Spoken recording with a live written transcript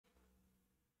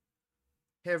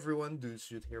Hey everyone, Dude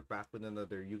here back with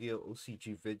another Yu-Gi-Oh!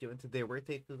 OCG video, and today we're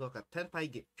taking a look at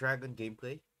Tenpai Dragon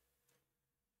gameplay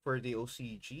for the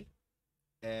OCG,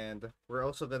 and we're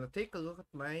also gonna take a look at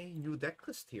my new deck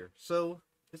list here. So,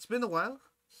 it's been a while,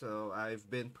 so I've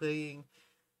been playing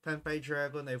Tenpai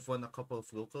Dragon. I've won a couple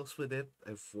of locals with it.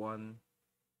 I've won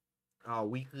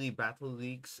weekly battle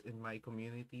leagues in my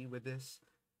community with this,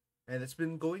 and it's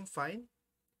been going fine.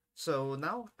 So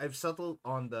now I've settled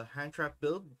on the hand trap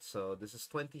build. So this is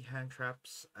 20 hand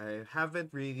traps. I haven't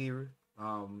really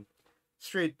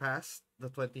strayed past the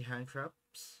 20 hand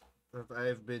traps that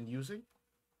I've been using.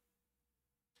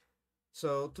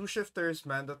 So two shifters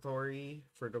mandatory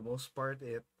for the most part.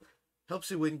 It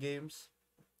helps you win games.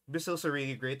 Missiles are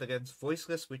really great against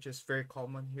voiceless, which is very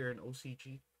common here in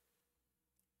OCG.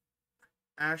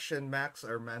 Ash and Max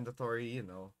are mandatory,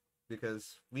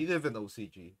 because we live in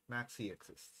OCG. Maxi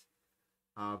exists.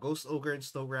 Ghost Ogre and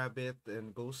Snow Rabbit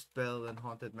and Ghost Bell and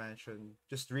Haunted Mansion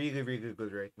just really really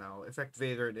good right now. Effect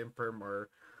Vader and Imperm are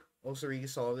also really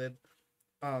solid.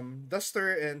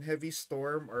 Duster and Heavy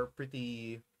Storm are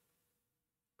pretty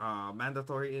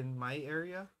mandatory in my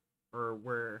area, or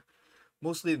where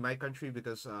mostly in my country,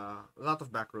 because a lot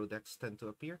of back row decks tend to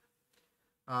appear.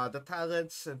 The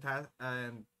talents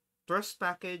and thrust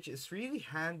package is really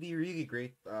handy, really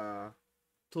great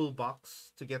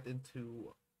toolbox to get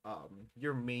into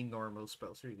your main normal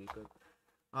spells. Really good.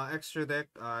 Extra deck,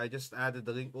 I just added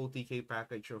the Link OTK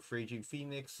package of Raging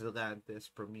Phoenix, Zelantis,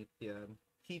 Promethean,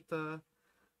 Kita.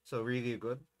 So really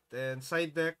good. Then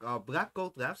side deck, Black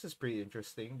Goat Labs is pretty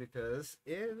interesting because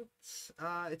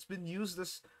it's been used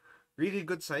as really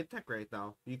good side tech right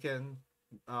now. You can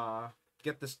uh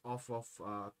get this off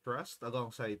of Thrust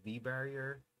alongside D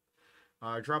Barrier.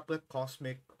 Droplet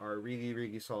Cosmic are really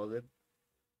really solid,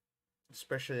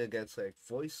 especially against like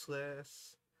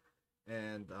Voiceless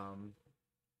and a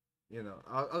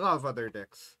lot of other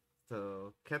decks.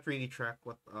 So can't really track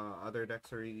what other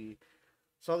decks are really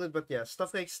solid, but yeah,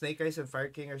 stuff like Snake Eyes and Fire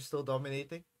King are still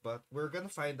dominating. But we're gonna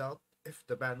find out if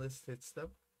the ban list hits them.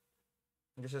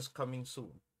 This is coming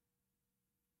soon.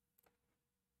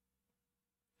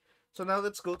 So now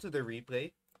let's go to the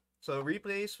replay. So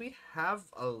replays, we have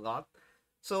a lot.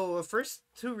 So the first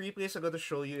two replays I'm gonna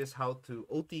show you is how to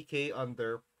OTK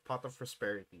under Pot of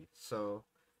Prosperity. So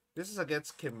this is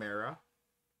against Chimera.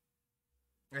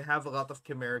 I have a lot of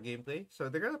Chimera gameplay. So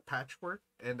they're gonna patchwork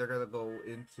and they're gonna go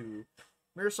into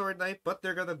Mirror Sword Knight, but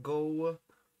they're gonna go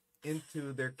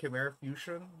into their Chimera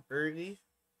Fusion early.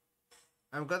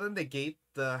 I'm gonna negate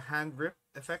the hand rip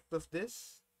effect of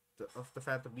this, of the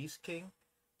Phantom Beast King.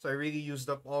 So I really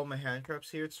used up all my hand traps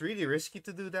here. It's really risky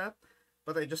to do that,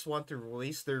 but I just want to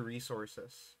waste their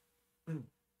resources.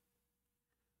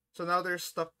 So now they're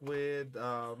stuck with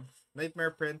Nightmare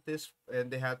Apprentice, and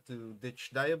they had to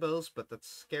ditch Diabels, but that's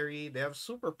scary. They have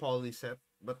Super Poly set,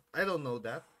 but I don't know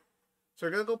that. So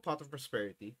we're gonna go Pot of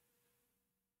Prosperity.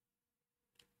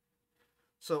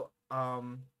 So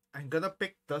I'm gonna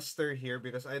pick Duster here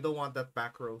because I don't want that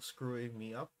back row screwing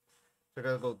me up. So they're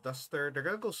gonna go Duster. They're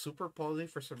gonna go Super Poly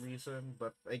for some reason,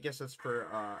 but I guess it's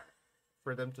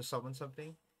for them to summon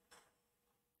something.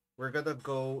 We're gonna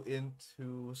go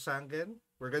into Sangen.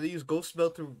 We're gonna use Ghost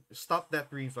Bell to stop that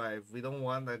revive. We don't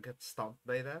want to get stomped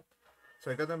by that.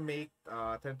 So I'm gonna make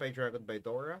Tenpai Dragon by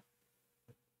Dora.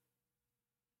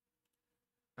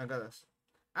 I'm gonna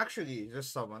actually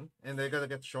just summon, and they're gonna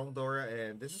get Strong Dora,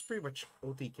 and this is pretty much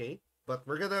OTK. But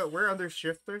we're under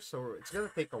Shifter, so it's gonna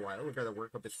take a while. We're gonna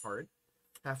work a bit hard.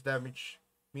 Half damage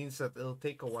means that it'll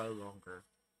take a while longer.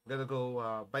 I'm gonna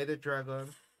go by the dragon,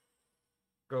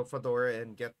 go Fedora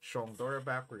and get Strong Dora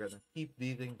back. We're gonna keep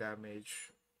dealing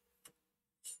damage.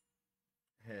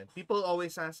 And people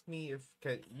always ask me if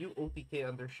can you OTK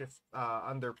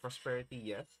under Prosperity.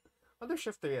 Yes. Under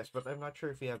Shifter, yes, but I'm not sure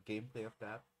if we have gameplay of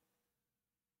that.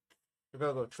 We're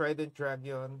gonna go Trident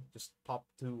Dragon, just pop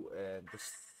 2 and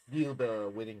just deal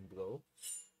the winning blow.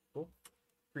 Cool.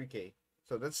 3k.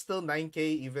 So that's still 9k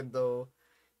even though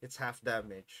it's half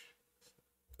damage.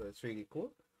 So it's really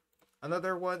cool.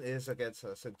 Another one is against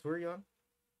a Centurion.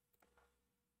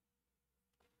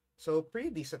 So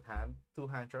pretty decent hand, two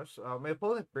hand traps. My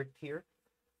opponent bricked here,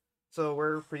 so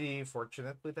we're pretty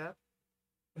fortunate with that.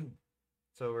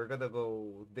 So we're gonna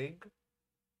go dig.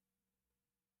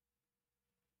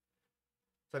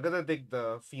 So I'm gonna dig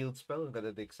the field spell. I'm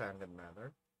gonna dig Sangan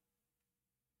Manor.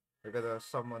 We're gonna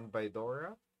summon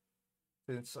Bydora.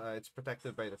 Since it's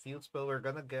protected by the field spell, we're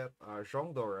gonna get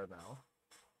Zhongdora now.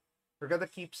 We're gonna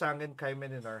keep Sangan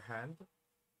Kaimen in our hand,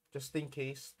 just in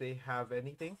case they have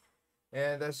anything.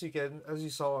 And as you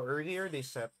saw earlier, they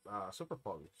set Super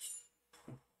Poly.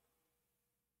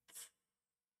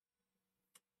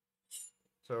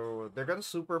 So they're gonna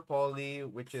super poly,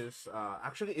 which is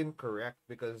actually incorrect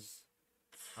because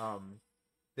um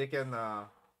they can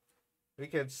we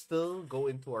can still go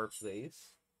into our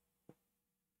place.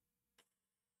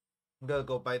 I'm gonna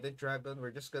go by the dragon.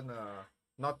 We're just gonna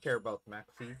not care about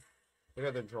Maxi.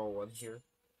 We're gonna draw one here.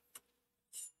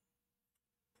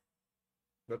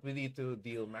 But we need to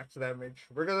deal max damage.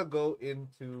 We're gonna go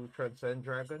into Transcend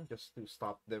Dragon just to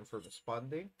stop them from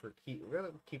responding. We're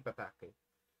gonna keep attacking.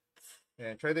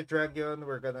 And try the Dragon,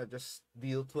 we're gonna just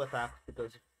deal 2 attacks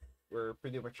because we're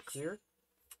pretty much clear.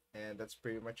 And that's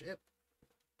pretty much it.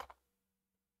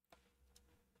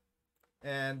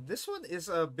 And this one is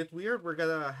a bit weird. We're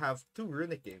gonna have 2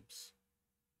 runic games.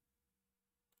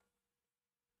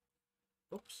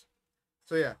 Oops.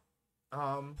 So yeah.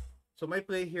 So my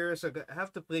play here is I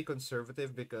have to play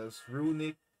conservative because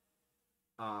runic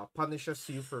punishes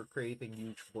you for creating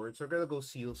huge boards. We're gonna go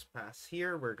Seals Pass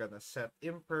here. We're gonna set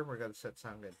Imperm. We're gonna set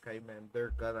Sangan Kaimen. They're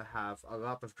gonna have a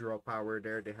lot of draw power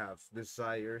there. They have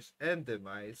Desires and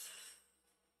Demise.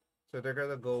 So they're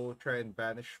gonna go try and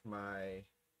banish my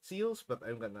Seals, but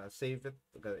I'm gonna save it.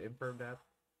 I'm gonna Imperm that.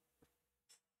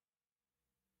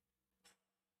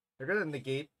 They're gonna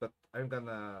negate, but I'm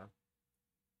gonna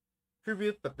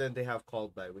tribute, but then they have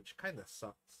Called By, which kinda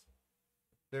sucks.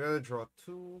 They're gonna draw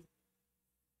 2.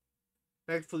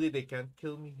 Thankfully, they can't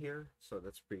kill me here, so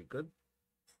that's pretty good.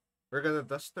 We're gonna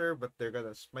Duster, but they're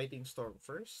gonna Smiting Storm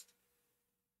first.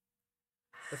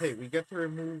 But hey, we get to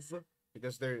remove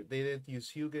because they didn't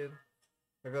use Hugin.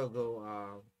 They're gonna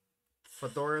go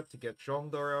Fedora to get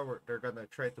Zhongdora. They're gonna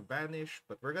try to banish,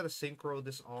 but we're gonna synchro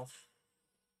this off.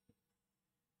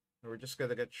 We're just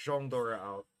gonna get Zhongdora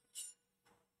out.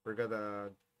 We're gonna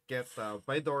get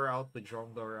Baidora out with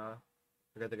Zhongdora.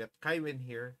 We're gonna get Kaimin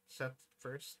here, set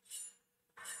first.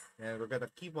 And we're gonna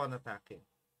keep on attacking.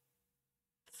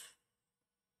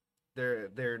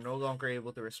 They're no longer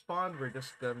able to respond. We're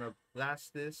just gonna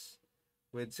blast this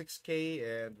with 6k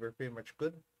and we're pretty much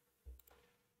good.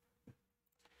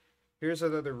 Here's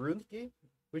another rune game,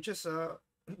 which is a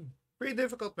pretty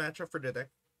difficult matchup for the deck.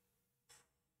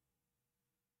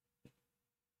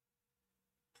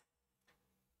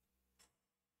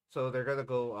 So they're gonna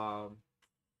go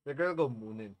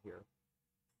Moon in here.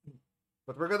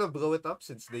 But we're gonna blow it up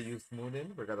since they used Moon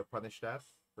in. We're gonna punish that.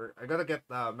 I gotta get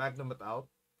Magnumut out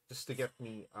just to get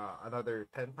me another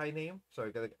Tenpai name.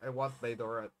 So I want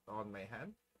Baidora on my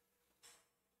hand.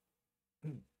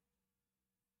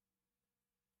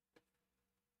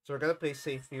 So we're gonna play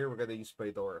safe here. We're gonna use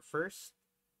Baidora first.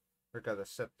 We're gonna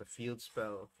set the field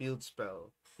spell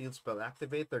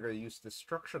activate. They're gonna use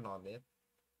destruction on it.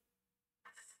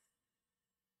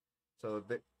 So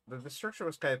the destruction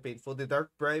was kind of painful. They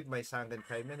dark bribe my Sangan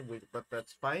Kaimen, but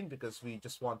that's fine because we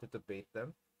just wanted to bait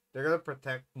them. They're gonna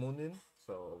protect Moonin,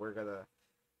 so we're gonna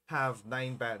have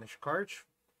 9 banish cards,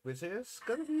 which is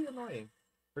gonna be annoying.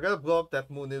 We're gonna blow up that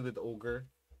Moonin with Ogre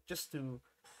just to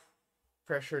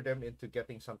pressure them into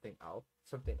getting something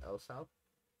else out.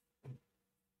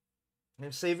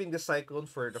 I'm saving the Cyclone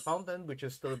for the Fountain, which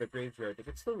is still in the graveyard. They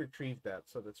can still retrieve that,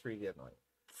 so that's really annoying.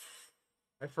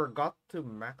 I forgot to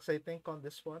max, I think, on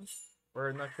this one. Or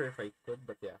I'm not sure if I could,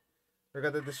 but yeah. They're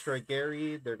gonna destroy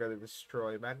Gary, they're gonna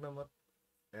destroy Magnumut,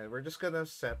 and we're just gonna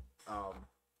set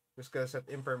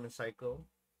Impermanent Cyclone.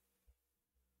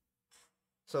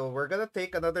 So we're gonna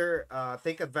take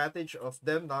advantage of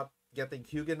them not getting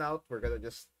Hugin out. We're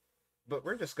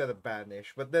just gonna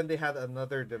banish. But then they had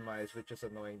another demise, which is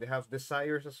annoying. They have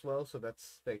Desires as well, so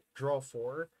that's like draw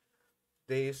 4.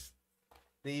 They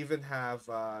even have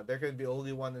there can be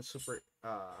only one in super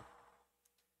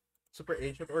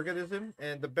ancient organism.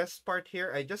 And the best part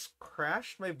here, I just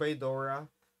crashed my Baidora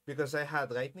because I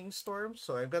had Lightning Storm.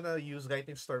 So I'm gonna use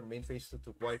Lightning Storm main phase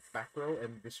to wipe back row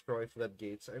and destroy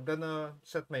floodgates. I'm gonna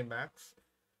set my max,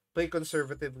 play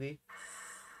conservatively,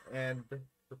 and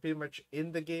we're pretty much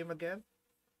in the game again.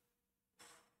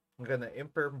 I'm gonna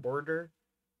Imperm Border.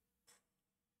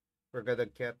 We're gonna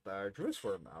get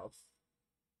Druisworm out.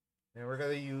 And we're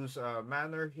gonna use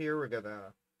Manor here. We're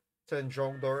gonna send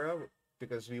Zhongdora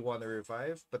because we want to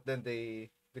revive. But then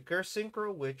they curse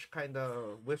Synchro, which kind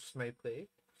of whiffs my play.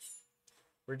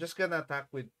 We're just gonna attack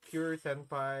with pure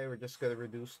Tenpai. We're just gonna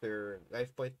reduce their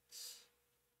life points.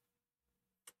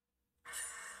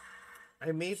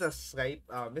 I made a slight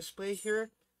misplay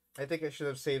here. I think I should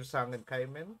have saved Sang and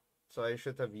Kaimen. So I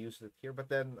should have used it here. But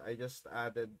then I just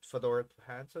added Fedora to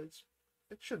hand. So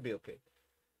it should be okay.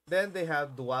 Then they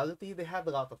have Duality. They have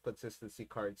a lot of consistency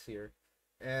cards here.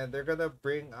 And they're gonna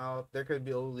bring out, there can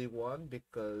be only one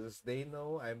because they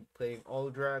know I'm playing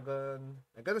All Dragon.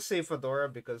 I'm gonna save Fedora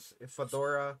because if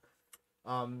Fedora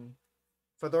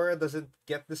Fedora doesn't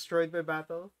get destroyed by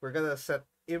battle. We're gonna set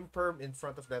imperm in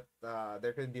front of that.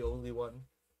 There can be only one.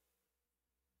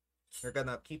 They're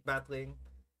gonna keep battling.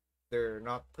 They're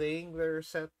not playing their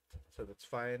set, so that's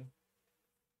fine.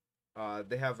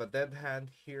 They have a dead hand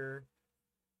here,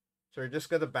 so we're just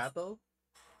gonna battle.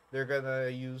 They're gonna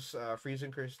use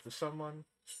freezing curse to summon.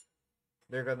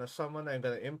 They're gonna summon. I'm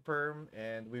gonna imperm,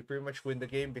 and we pretty much win the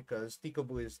game because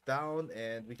Tikobu is down,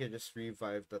 and we can just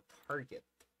revive the target.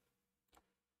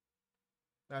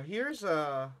 Now here's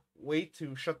a way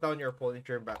to shut down your opponent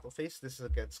during battle phase. This is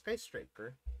against Sky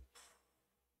Striker.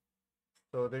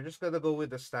 So they're just gonna go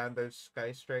with the standard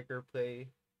Sky Striker play.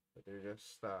 They're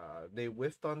just they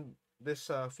whiffed on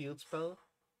this field spell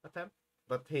attempt,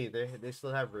 but hey, they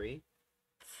still have Ray,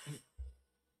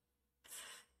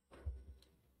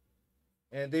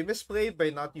 and they misplayed by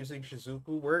not using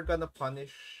Shizuku. We're gonna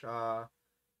punish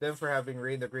them for having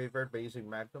Ray in the graveyard by using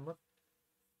Magnum.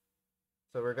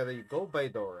 So we're gonna go by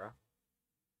Dora.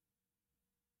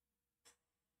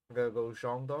 We're gonna go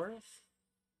Zhongdora,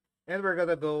 and we're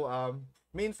gonna go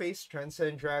main phase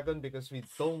Transcend Dragon because we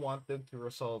don't want them to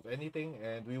resolve anything,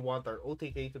 and we want our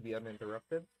OTK to be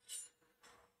uninterrupted.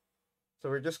 So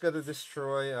we're just gonna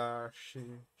destroy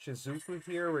Shizuku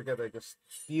here. We're gonna just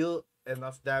deal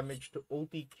enough damage to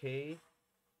OTK.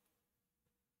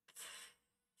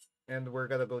 And we're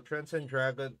gonna go Transcend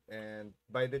Dragon and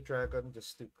buy the dragon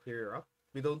just to clear up.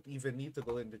 We don't even need to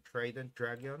go into Trident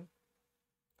Dragon.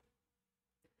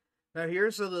 Now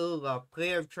here's a little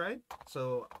play I've tried.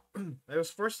 So I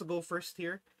was forced to go first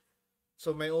here.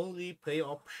 So my only play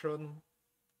option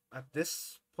at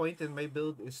this point in my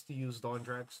build is to use Dawn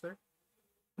Dragster.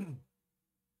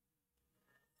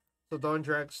 So Dawn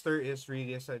Dragster is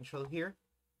really essential here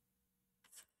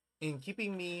in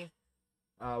keeping me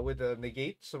with a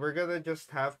negate. So we're gonna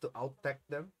just have to out-tech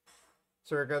them.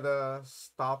 So we're gonna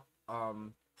stop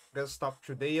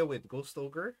Trudea with Ghost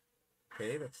Ogre.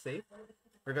 Okay, that's safe.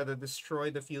 We're gonna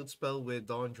destroy the field spell with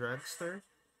Dawn Dragster.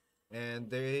 And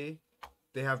they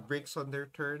have breaks on their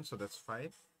turn, so that's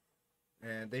fine.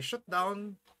 And they shut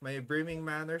down my Brimming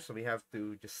Manor, so we have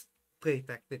to just play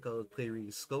tactical, play really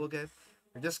slow again.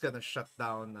 We're just gonna shut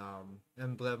down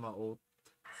Emblema Oath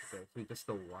because we just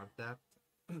don't want that.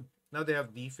 Now they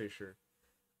have D Fisher,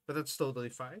 but that's totally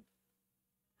fine.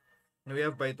 And we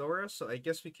have Bidora, so I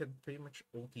guess we can pretty much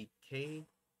OTK.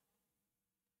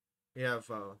 We have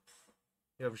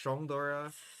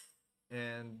Zhongdora,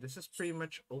 and this is pretty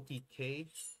much OTK.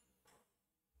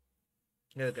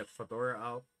 Gonna get Fedora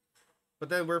out. But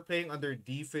then we're playing under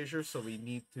D Fissure, so we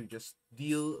need to just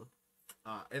deal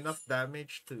enough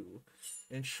damage to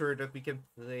ensure that we can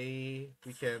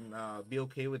be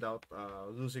okay without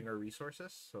losing our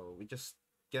resources. So we just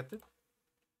get it.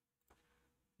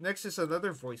 Next is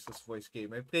another voiceless voice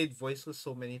game. I played voiceless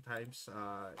so many times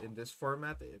in this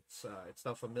format. It's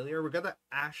not familiar. We're gonna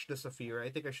Ash the Saphira. I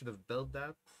think I should have built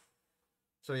that.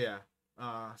 So yeah,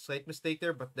 slight mistake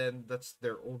there, but then that's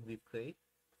their only play.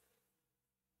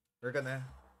 We're gonna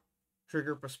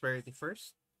trigger Prosperity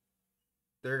first.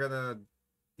 They're gonna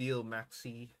deal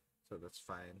Maxi, so that's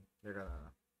fine. They're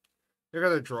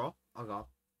gonna draw a lot,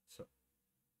 so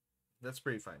that's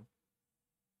pretty fine.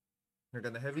 They're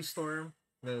gonna Heavy Storm.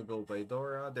 I'm gonna go by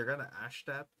Dora. They're gonna Ash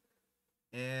that,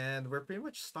 and we're pretty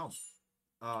much stumped.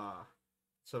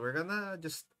 So we're gonna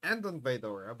just end on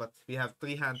Vidora, but we have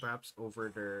 3 hand traps over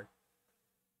their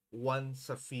 1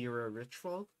 Saphira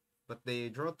Ritual. But they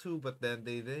draw 2, but then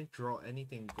they didn't draw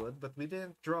anything good. But we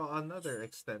didn't draw another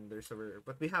extender, so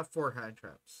but we have 4 hand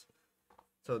traps.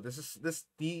 So this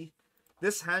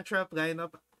hand trap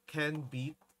lineup can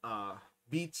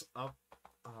beats up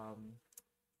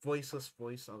Voiceless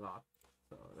Voice a lot.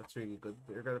 So that's really good.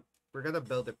 We're gonna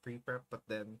build a pre-prep, but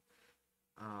then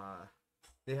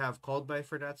they have called by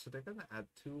for that, so they're gonna add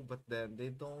 2, but then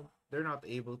they're not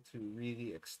able to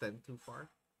really extend too far.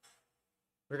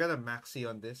 We're gonna maxi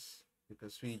on this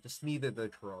because we just needed a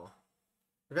draw.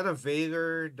 We're gonna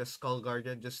Valor the Skull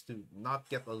Guardian just to not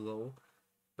get a low,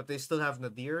 but they still have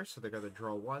Nadir, so they're gonna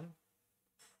draw 1.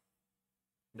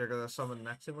 They're gonna summon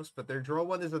Maximus, but their draw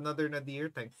 1 is another Nadir,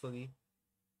 thankfully.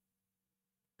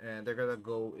 And they're gonna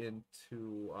go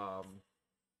into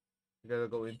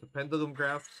Pendulum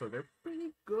Graph, so they're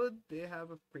pretty good. They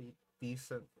have a pretty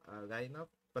decent lineup,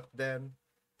 but then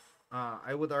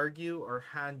I would argue our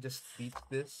hand just beats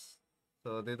this,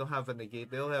 so they don't have a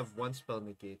negate. They only have 1 spell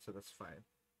negate, so that's fine.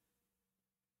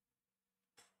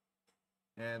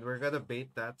 And we're gonna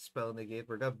bait that spell negate.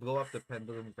 We're gonna blow up the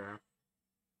Pendulum Graph,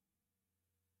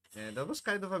 and that was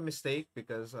kind of a mistake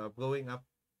because blowing up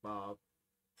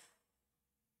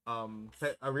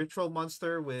a ritual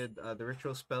monster with the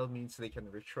ritual spell means they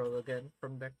can ritual again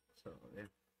from deck. So yeah,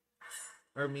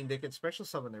 or I mean they can special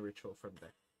summon a ritual from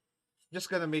deck. Just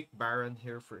gonna make Baron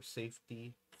here for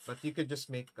safety, but you could just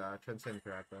make Transcend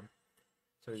Dragon.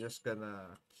 So we're just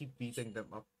gonna keep beating them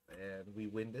up, and we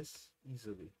win this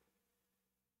easily.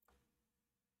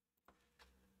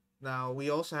 Now we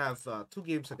also have two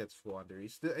games against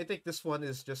Wanderers. I think this one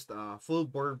is just a full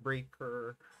board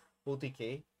breaker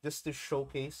OTK, just to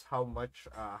showcase how much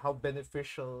how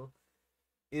beneficial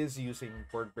is using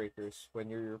board breakers when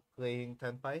you're playing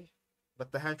Tenpai.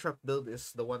 But the hand trap build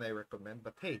is the one I recommend.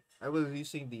 But hey, I was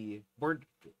using the board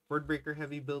breaker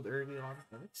heavy build early on,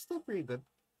 and it's still pretty good.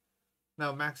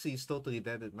 Now Maxi is totally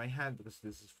dead in my hand because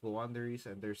this is Wanderers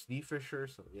and there's D Fisher,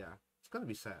 so yeah, it's gonna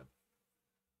be sad.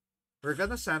 We're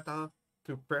gonna Santa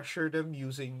to pressure them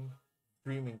using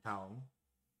Dreaming Town.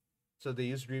 So they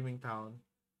use Dreaming Town.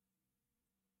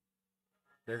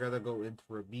 They're gonna go into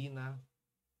Rabina.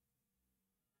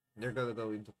 They're gonna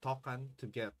go into Tokan to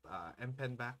get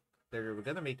M-Pen back. They're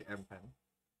gonna make M-Pen.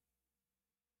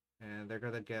 And they're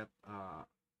gonna get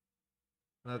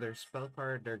another spell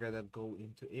card. They're gonna go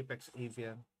into Apex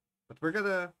Avian. But we're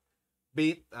gonna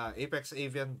bait Apex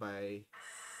Avian by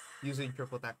using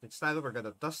triple tactic style. We're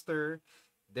gonna Duster.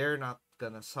 They're not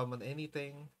gonna summon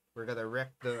anything. We're gonna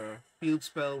wreck the field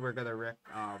spell. We're gonna wreck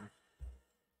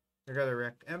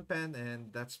M-Pen,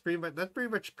 and that pretty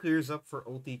much clears up for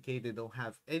OTK. They don't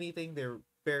have anything. They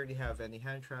barely have any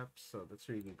hand traps, so that's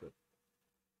really good.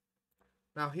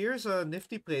 Now here's a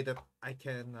nifty play that I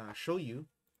can show you.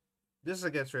 This is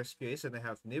against Rescue Ace, and I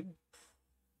have Nib.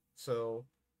 So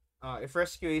if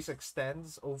Rescue Ace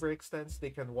overextends, they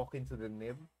can walk into the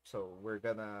Nib. So we're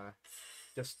gonna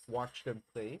just watch them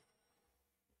play.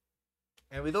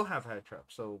 And we don't have hand trap,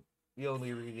 so we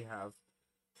only really have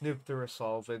Nib to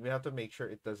resolve, and we have to make sure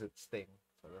it doesn't sting.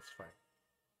 So that's fine.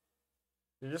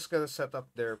 They're just gonna set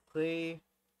up their play.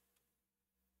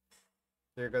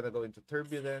 They're gonna go into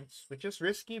Turbulence, which is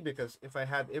risky because if I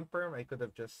had Imperm, I could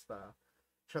have just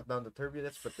shut down the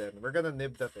Turbulence, but then we're gonna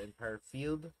nib that entire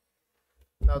field.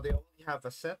 Now they only have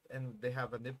a set and they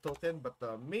have a nib token, but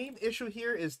the main issue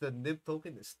here is the nib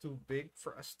token is too big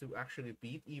for us to actually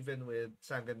beat, even with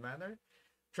Sangan Manor.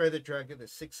 Try the Dragon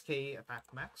is 6k attack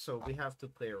max, so we have to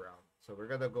play around. So we're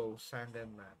gonna go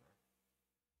Sangan Manor.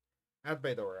 Add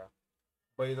Baidora.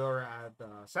 Baidora add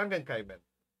Sangan Kaimen.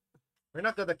 We're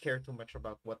not gonna care too much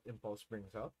about what Impulse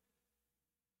brings out.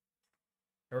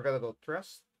 We're gonna go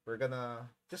Trust. We're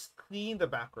gonna just clean the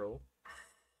back row,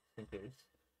 in case.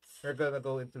 We're gonna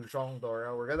go into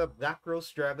Zhongdora. We're gonna Black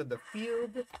Rose Dragon the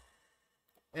field.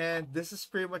 And this is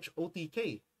pretty much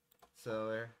OTK.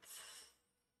 So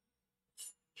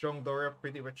Zhongdora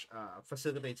pretty much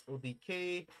facilitates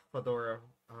OTK. Fedora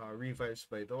revives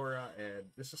Baidora.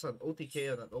 And this is an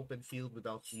OTK on an open field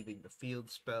without needing the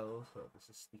field spell. So this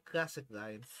is the classic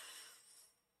line.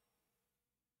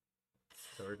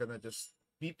 So we're gonna just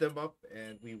beat them up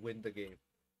and we win the game.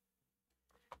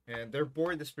 And their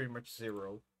board is pretty much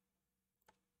 0.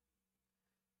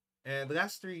 And the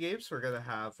last 3 games, we're gonna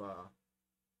have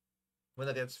one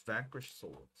against Vanquish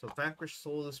Soul. So Vanquish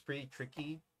Soul is pretty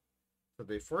tricky. So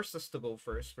they forced us to go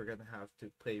first. We're gonna have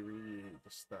to play really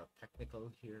just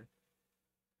technical here.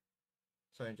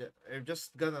 So I'm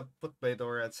just gonna put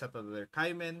Baidora and set on their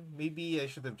Kaimen. Maybe I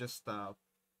should have just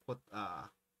put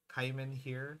Kaimen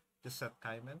here. Just set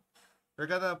Kaimen. We're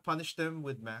gonna punish them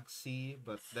with Maxi,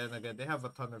 but then again, they have a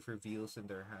ton of reveals in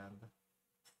their hand.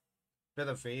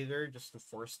 Gonna Veiler just to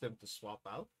force them to swap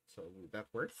out, so that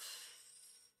works.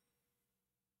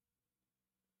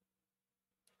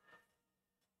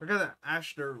 We're gonna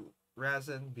Ash their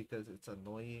Razan because it's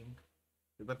annoying,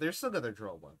 but they're still gonna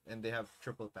draw one, and they have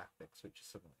triple tactics, which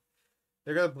is annoying.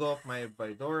 They're gonna blow up my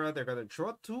Baidora. They're gonna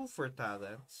draw 2 for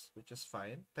talents, which is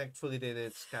fine. Thankfully, they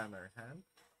didn't scan our hand.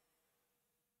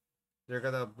 They're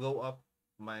gonna blow up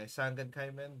my Sangan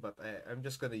Kaimen, but I'm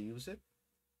just gonna use it.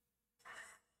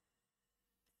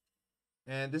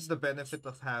 And this is the benefit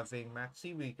of having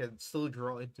Maxi. We can still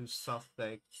draw into stuff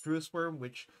like Truce Worm,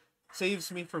 which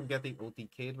saves me from getting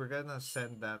OTK'd. We're gonna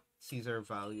send that Caesar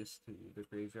values to the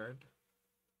graveyard.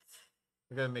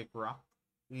 We're gonna make Rock.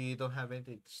 We don't have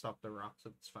anything to stop the Rock,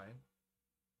 so it's fine.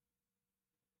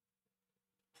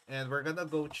 And we're gonna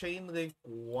go Chain Link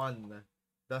 1.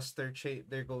 Duster chain.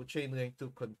 They go Chain Link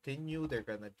to continue. They're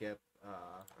gonna get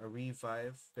a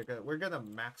revive. We're gonna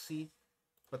Maxi,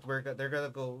 but they're gonna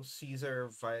go Caesar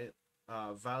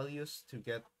values to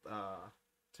get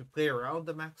to play around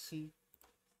the Maxi.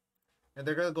 And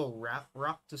they're gonna go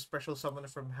rock to special summon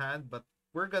from hand, but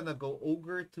we're gonna go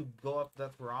Ogre to blow up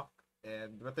that rock.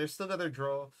 But they're still gonna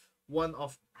draw one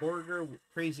off border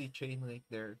crazy chain link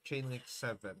there, chain link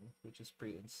 7, which is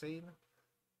pretty insane.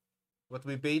 What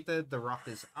we baited, the rock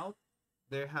is out.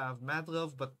 They have mad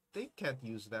love, but they can't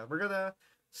use that. We're gonna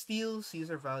steal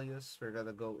Caesar values. We're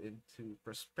gonna go into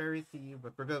prosperity,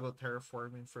 but we're gonna go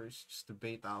terraforming first just to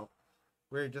bait out.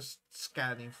 We're just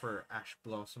scanning for Ash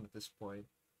Blossom at this point.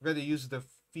 We're gonna use the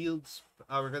fields.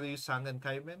 We're gonna use Sangan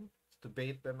Kaimen to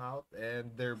bait them out,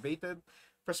 and they're baited.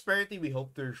 Prosperity, we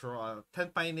hope to draw a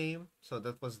Tenpai name, so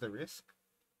that was the risk.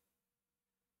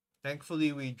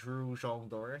 Thankfully, we drew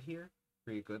Zhongdora here.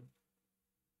 Pretty good.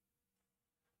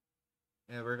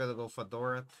 And we're gonna go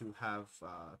Fedora to have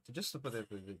to just to put it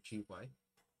with the GY.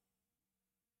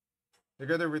 They're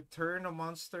gonna return a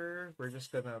monster. We're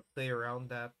just gonna play around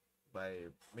that by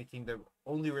making them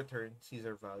only return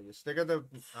Caesar values. They're gonna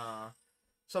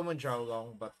summon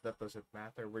Zhaolong, but that doesn't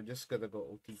matter. We're just gonna go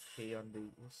OTK on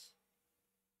these.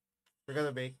 We're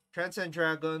gonna make Transcend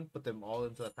Dragon, put them all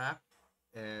into attack,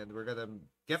 and we're gonna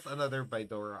get another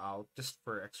Bidora out just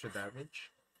for extra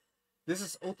damage. This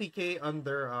is OTK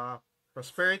under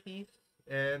Prosperity,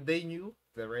 and they knew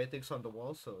the writings on the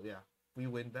wall, so yeah, we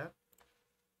win that.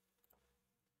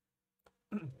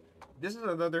 This is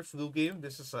another flu game.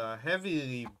 This is a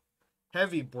heavy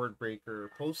board breaker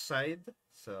post side,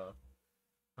 so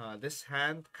this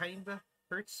hand kinda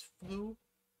hurts flu,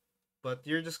 but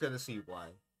you're just gonna see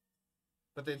why.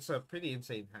 But it's a pretty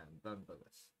insane hand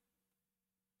nonetheless.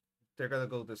 They're gonna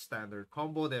go the standard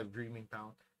combo. They have Dreaming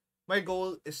Town. My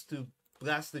goal is to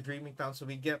blast the Dreaming Town so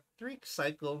we get 3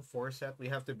 Cyclone 4 set. We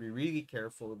have to be really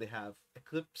careful. They have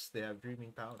Eclipse, they have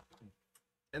Dreaming Town,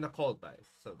 and a Cold Buy,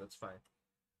 so that's fine.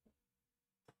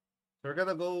 So we're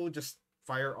gonna go just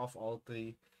fire off all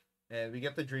 3. And we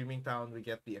get the Dreaming Town, we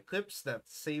get the Eclipse that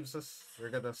saves us. We're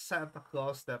gonna Santa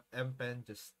Claus that M-Pen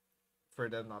just for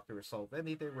them not to resolve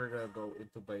anything. We're gonna go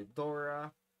into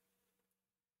Bidora.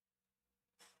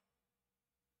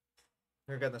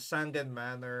 We're gonna Sangan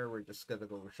Manor. We're just gonna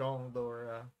go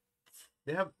Zhongdora.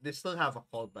 They still have a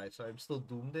Cold Buy, so I'm still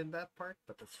doomed in that part,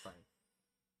 but that's fine.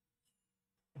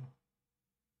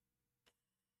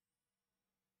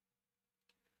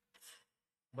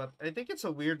 But I think it's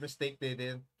a weird mistake they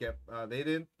didn't get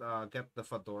the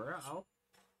Fedora out.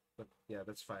 But yeah,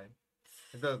 that's fine.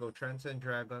 We're gonna go Transcend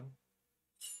Dragon.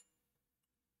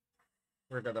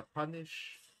 We're gonna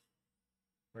punish.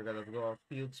 We're gonna go a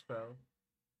field spell.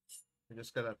 We're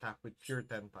just gonna attack with pure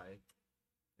Tenpai.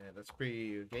 And that's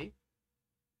pretty gay.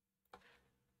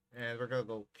 And we're gonna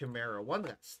go Chimera one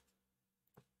last.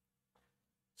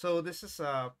 So this is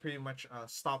pretty much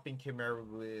stopping Chimera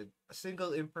with a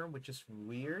single Imperm, which is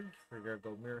weird. We're gonna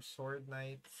go Mirror Sword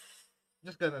Knight.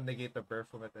 Just gonna negate the bear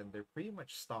from it, and they're pretty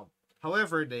much stomped.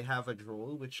 However, they have a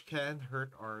droll, which can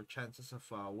hurt our chances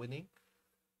of winning.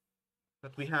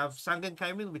 But we have Sangan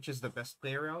Kaimin, which is the best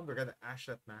play around. We're gonna Ash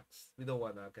at max. We don't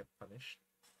wanna get punished.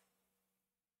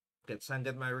 Get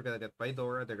Sangan Mai, we're gonna get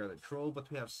Bidora, they're gonna troll,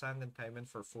 but we have Sangan Kaimin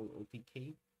for full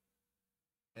OTK.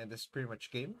 And this is pretty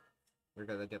much game. We're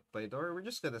gonna get Bidora, we're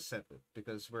just gonna set it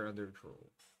because we're under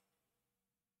troll.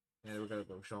 And we're gonna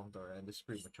go Zhongdora, and this is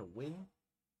pretty much a win.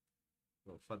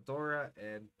 Go Fedora,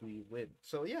 and we win.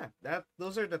 So yeah,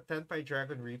 those are the Tenpai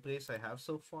Dragon replays I have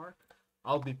so far.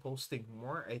 I'll be posting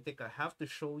more. I think I have to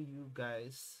show you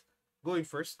guys going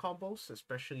first combos,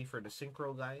 especially for the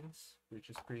synchro lines, which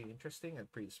is pretty interesting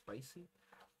and pretty spicy.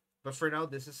 But for now,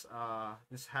 this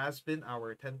has been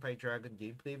our Tenpai Dragon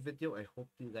gameplay video. I hope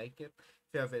you like it.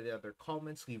 If you have any other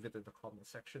comments, leave it in the comment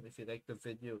section. If you like the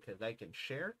video, you can like and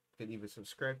share. You can even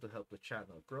subscribe to help the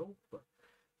channel grow.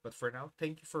 But for now,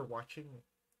 thank you for watching,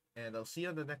 and I'll see you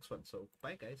on the next one. So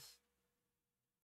bye, guys.